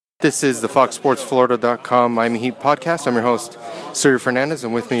This is the FoxSportsFlorida.com Miami Heat podcast. I'm your host, Sergio Fernandez,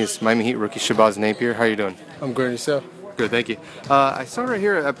 and with me is Miami Heat rookie Shabazz Napier. How are you doing? I'm good. Yourself? Good, thank you. I saw right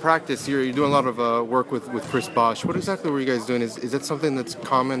here at practice, you're doing a lot of work with Chris Bosh. What exactly were you guys doing? Is that something that's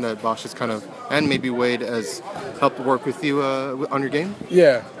common that Bosh has kind of, and maybe Wade, has helped work with you on your game?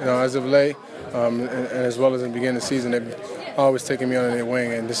 Yeah, as of late, and as well as in the beginning of the season, they've always taken me under their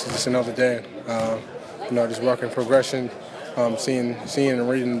wing, and this is just another day. Just working progression, seeing and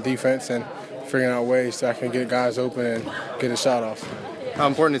reading the defense and figuring out ways so I can get guys open and get a shot off. How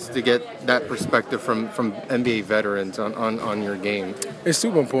important is it to get that perspective from NBA veterans on your game? It's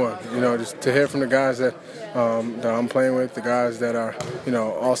super important, just to hear from the guys that I'm playing with, the guys that are,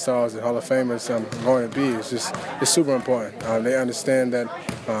 all-stars and Hall of Famers I'm going to be. It's super important. They understand that,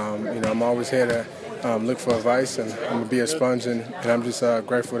 I'm always here to look for advice, and I'm going to be a sponge, and I'm just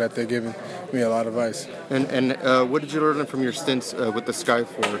grateful that they're giving me a lot of advice. And what did you learn from your stints with the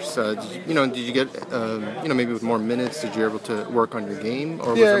Skyforce? Did you get, maybe with more minutes, did you able to work on your game?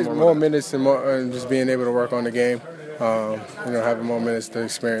 Or yeah, was it more minutes and just being able to work on the game, having more minutes to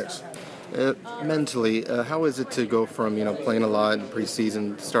experience. Mentally, how is it to go from, playing a lot in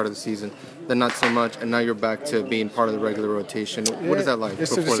preseason, start of the season, then not so much, and now you're back to being part of the regular rotation? What is that like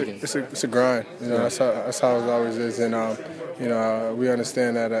before the game? It's a grind. That's how it always is. And, we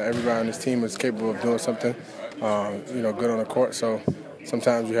understand that everybody on this team is capable of doing something, good on the court. So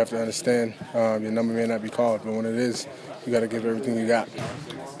sometimes you have to understand your number may not be called, but when it is, you got to give everything you got.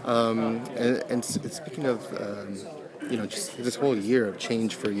 And speaking of, just this whole year of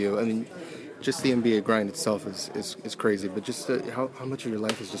change for you, I mean, just the NBA grind itself is crazy, but just how much of your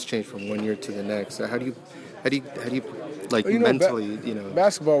life has just changed from one year to the next? How do you mentally,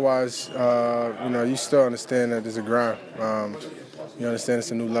 Basketball-wise, you still understand that there's a grind. You understand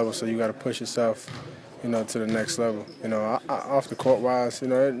it's a new level, so you got to push yourself, to the next level. Off the court-wise, it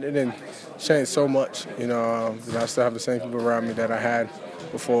didn't change so much. I still have the same people around me that I had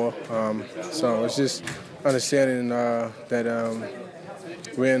before. So it's just understanding that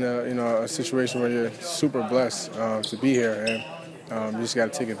we're in a situation where you're super blessed to be here, and you just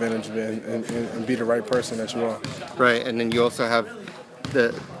got to take advantage of it and be the right person that you are. Right, and then you also have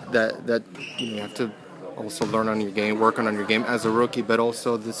that you have to also learn on your game, work on your game as a rookie, but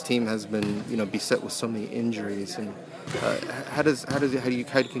also this team has been beset with so many injuries. And how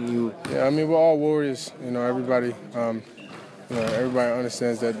can you? Yeah, I mean, we're all warriors. Everybody. Everybody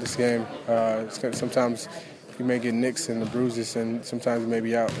understands that this game, sometimes you may get nicks and the bruises, and sometimes you may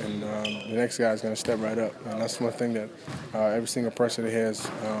be out, and the next guy is going to step right up. And that's one thing that every single person has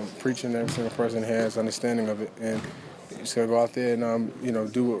preaching, every single person has understanding of it. And you just got to go out there and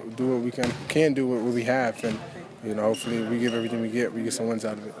do what we can do what we have, and hopefully we give everything we get some wins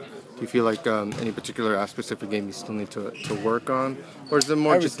out of it. Do you feel like any particular aspects of your game you still need to work on, or is it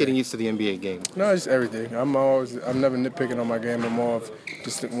more everything. Just getting used to the NBA game? No, it's everything. I'm never nitpicking on my game. I'm more of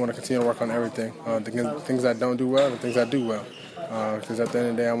just want to continue to work on everything. The things I don't do well, and the things I do well. Because at the end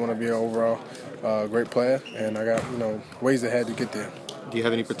of the day, I want to be an overall great player, and I got ways ahead to get there. Do you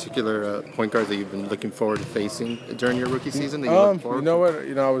have any particular point guards that you've been looking forward to facing during your rookie season that you look forward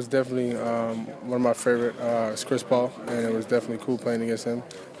to? I was definitely one of my favorite is Chris Paul, and it was definitely cool playing against him.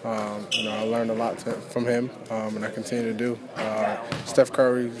 I learned a lot from him, and I continue to do. Steph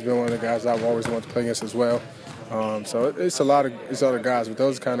Curry has been one of the guys I've always wanted to play against as well. So it's a lot of other guys, but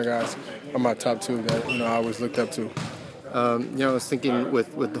those kind of guys are my top two that I always looked up to. I was thinking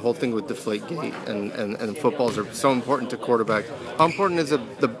with the whole thing with Deflategate and footballs are so important to quarterback. How important is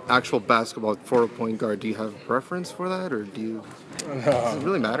the actual basketball for a point guard? Do you have a preference for that, or does it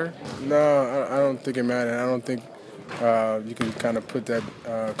really matter? No, I don't think it matters. I don't think you can kind of put that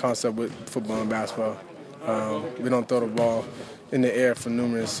concept with football and basketball. We don't throw the ball in the air for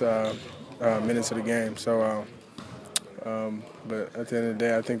numerous minutes of the game. So, but at the end of the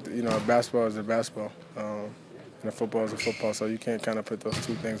day, I think basketball is a basketball. And a football is a football, so you can't kind of put those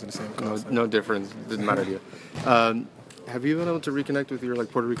two things in the same concept. No difference. Doesn't matter to you. Have you been able to reconnect with your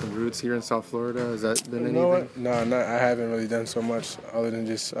Puerto Rican roots here in South Florida? Has that been anything? What? No, I haven't really done so much other than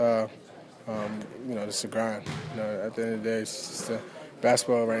just just a grind. At the end of the day, it's just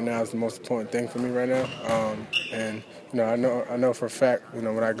basketball right now is the most important thing for me right now. And I know for a fact,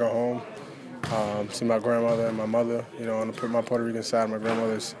 when I go home, see my grandmother and my mother, on my Puerto Rican side, my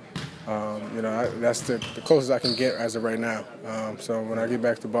grandmother's. That's the closest I can get as of right now. So when I get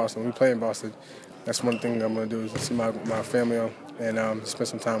back to Boston, we play in Boston, that's one thing I'm going to do is see my family and spend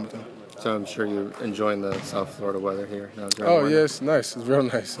some time with them. So I'm sure you're enjoying the South Florida weather here now. Oh yeah, it's nice. It's real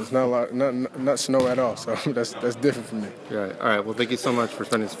nice. It's not a lot, not snow at all. So that's different for me. All right. Well, thank you so much for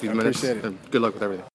spending a few minutes. Appreciate it. And good luck with everything.